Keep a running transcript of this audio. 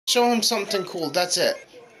Show him something cool. That's it.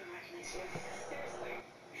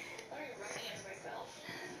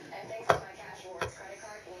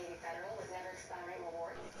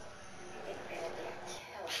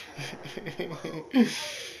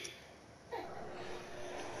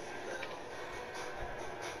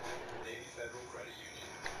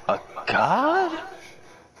 A god?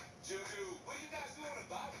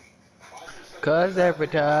 Cause every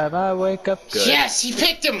time I wake up good. Yes, he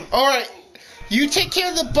picked him. All right, you take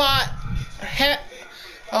care of the bot.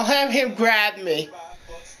 I'll have him grab me.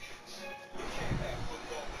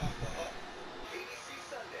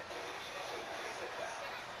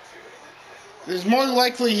 There's more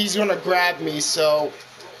likely he's gonna grab me, so.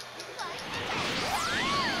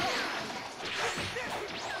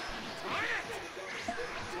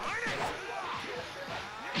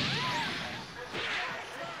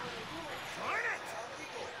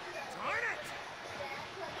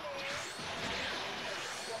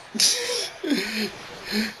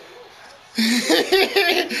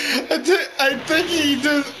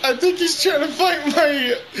 I think he's trying to fight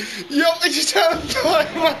my. Yup, he's trying to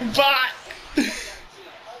fight my bot.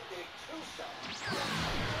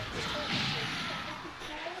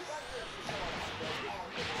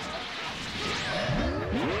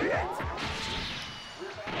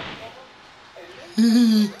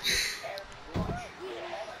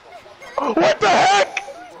 What the heck?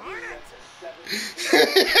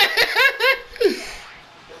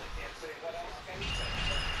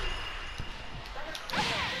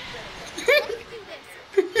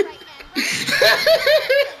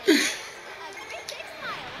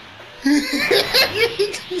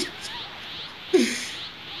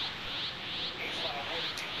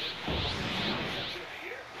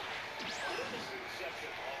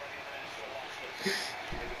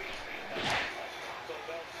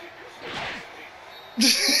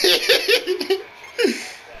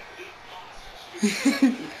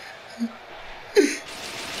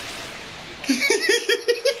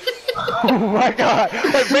 Oh my god!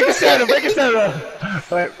 Wait, break his stamina! Break his stamina!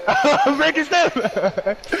 Wait, break his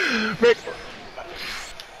stamina! Break.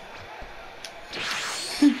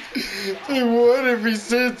 I would if he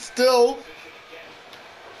stood still.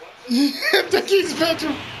 I think he's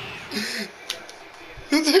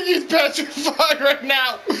petrified right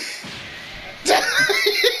now.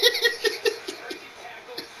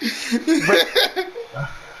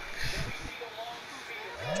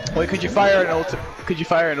 Wait, could you fire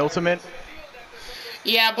an ultimate?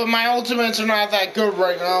 Yeah, but my ultimates are not that good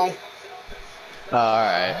right now. Oh,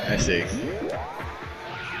 alright, I see.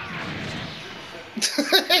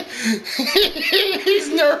 He's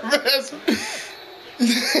nervous.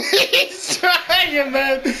 He's trying,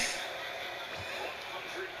 man.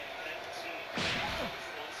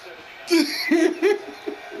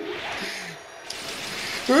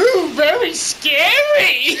 Ooh, very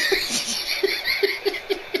scary.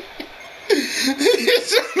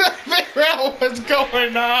 He's trying to figure out what's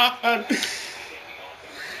going on.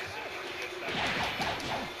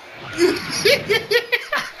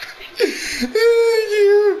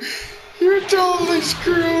 You're totally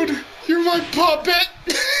screwed. You're my puppet.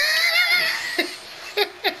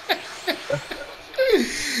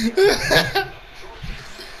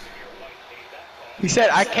 He said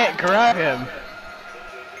I can't grab him.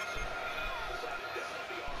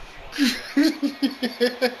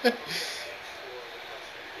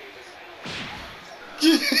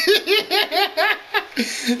 He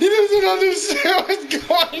doesn't understand what's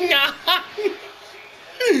going on.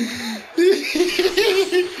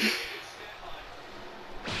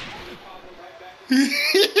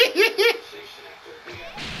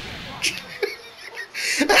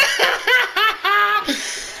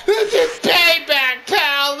 This is payback,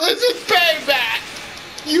 pal. This is payback.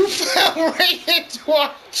 You fell right into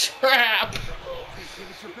our trap.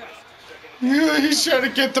 He's trying to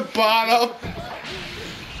get the bot up.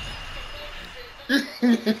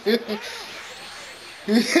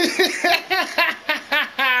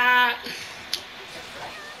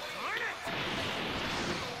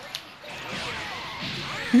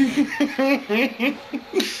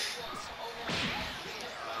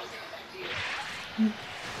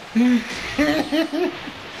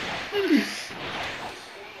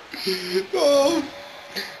 Oh.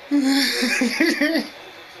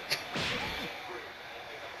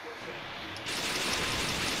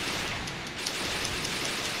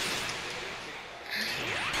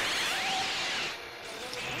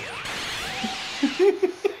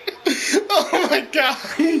 Oh my god!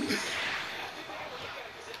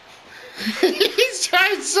 He's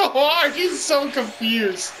trying so hard, he's so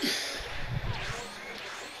confused.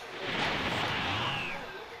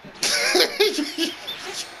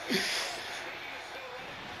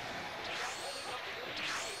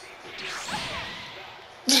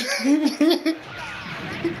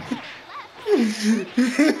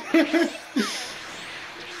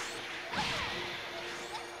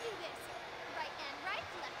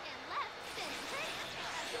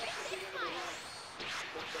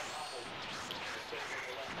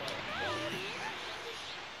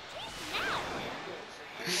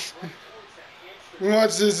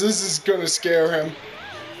 Watch this. This is gonna scare him.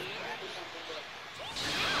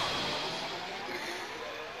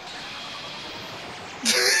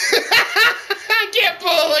 I can't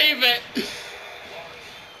believe it.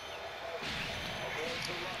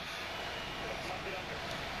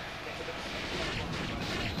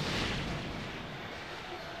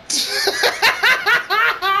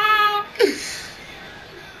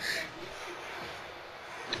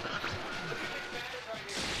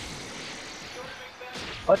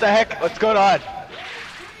 What the heck? What's going on?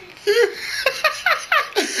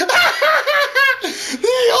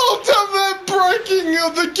 The ultimate breaking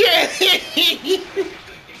of the game!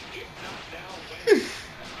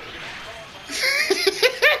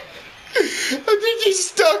 I think he's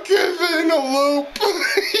stuck in a loop.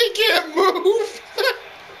 He can't move.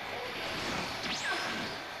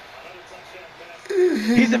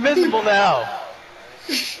 He's invisible now.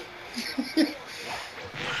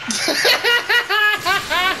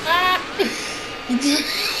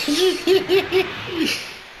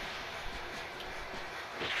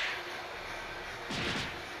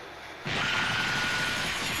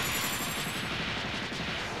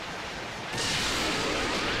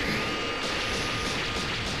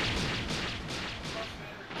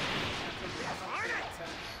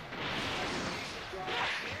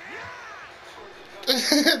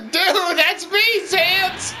 Dude, that's me,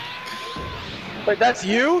 Sans! Wait, that's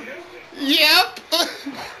you? Yep!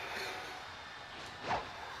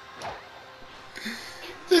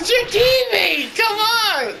 It's your TV! Come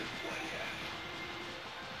on!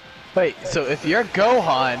 Wait, so if you're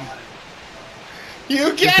Gohan...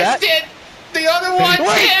 You guessed it! The other one's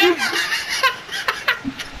him!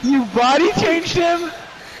 You body changed him?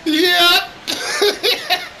 Yep!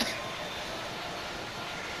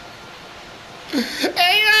 Ain't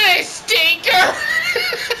I a stinker?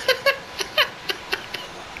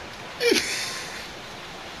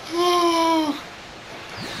 Oh.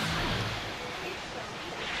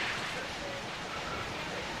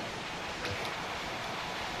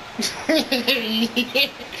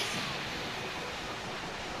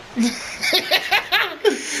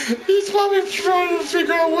 He's probably trying to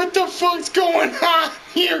figure out what the fuck's going on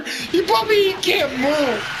here. He probably can't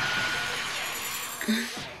move.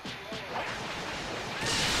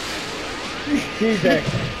 Jesus.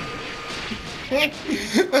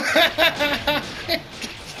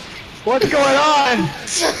 What's going on?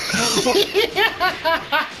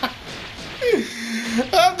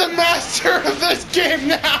 I'm the master of this game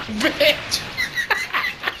now, bitch.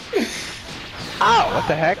 Ow, what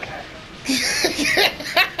the heck?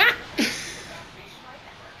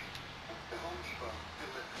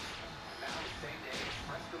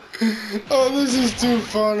 Oh, this is too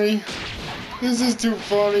funny. This is too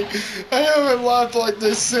funny. I haven't laughed like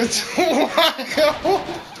this since a while.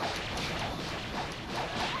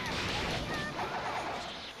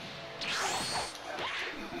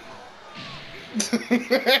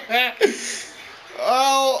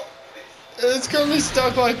 Well, it's gonna be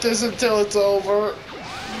stuck like this until it's over.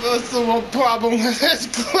 That's the one problem with this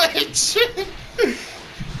glitch.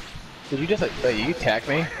 Did you just like, you attack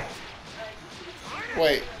me?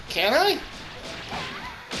 Wait, can I?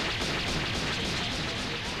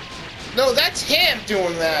 No, that's him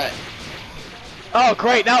doing that. Oh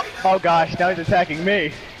great, now, oh gosh, now he's attacking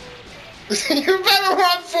me. You better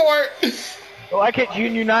run for it. Why can't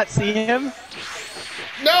you not see him?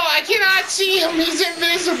 No, I cannot see him. He's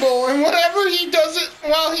invisible, and whatever he does it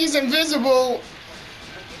while he's invisible,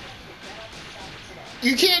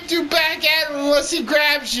 you can't do back at him unless he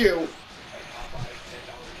grabs you.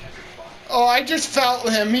 Oh, I just felt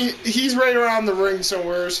him. He's right around the ring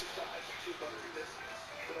somewheres.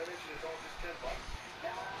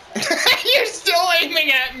 You're still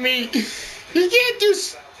aiming at me. You can't do.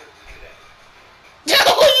 No,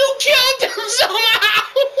 you